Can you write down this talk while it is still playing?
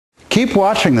Keep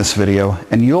watching this video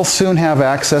and you'll soon have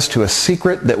access to a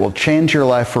secret that will change your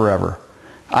life forever.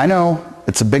 I know,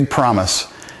 it's a big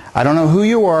promise. I don't know who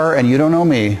you are and you don't know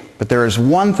me, but there is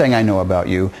one thing I know about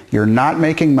you. You're not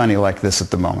making money like this at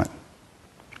the moment.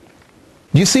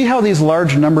 Do you see how these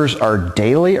large numbers are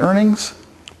daily earnings?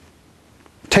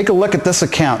 Take a look at this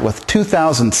account with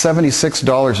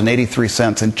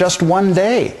 $2,076.83 in just one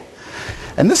day.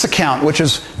 And this account, which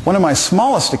is one of my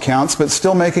smallest accounts, but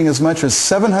still making as much as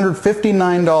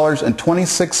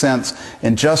 $759.26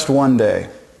 in just one day.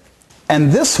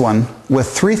 And this one, with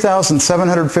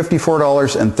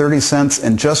 $3,754.30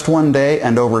 in just one day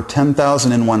and over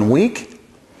 $10,000 in 1 week.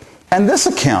 And this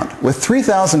account, with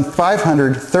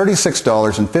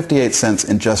 $3,536.58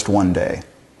 in just one day.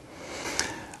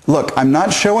 Look, I'm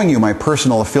not showing you my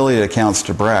personal affiliate accounts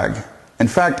to brag. In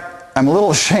fact, I'm a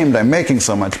little ashamed I'm making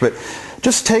so much, but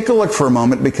just take a look for a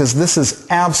moment because this is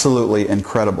absolutely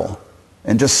incredible.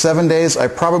 In just 7 days, I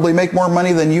probably make more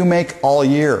money than you make all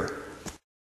year.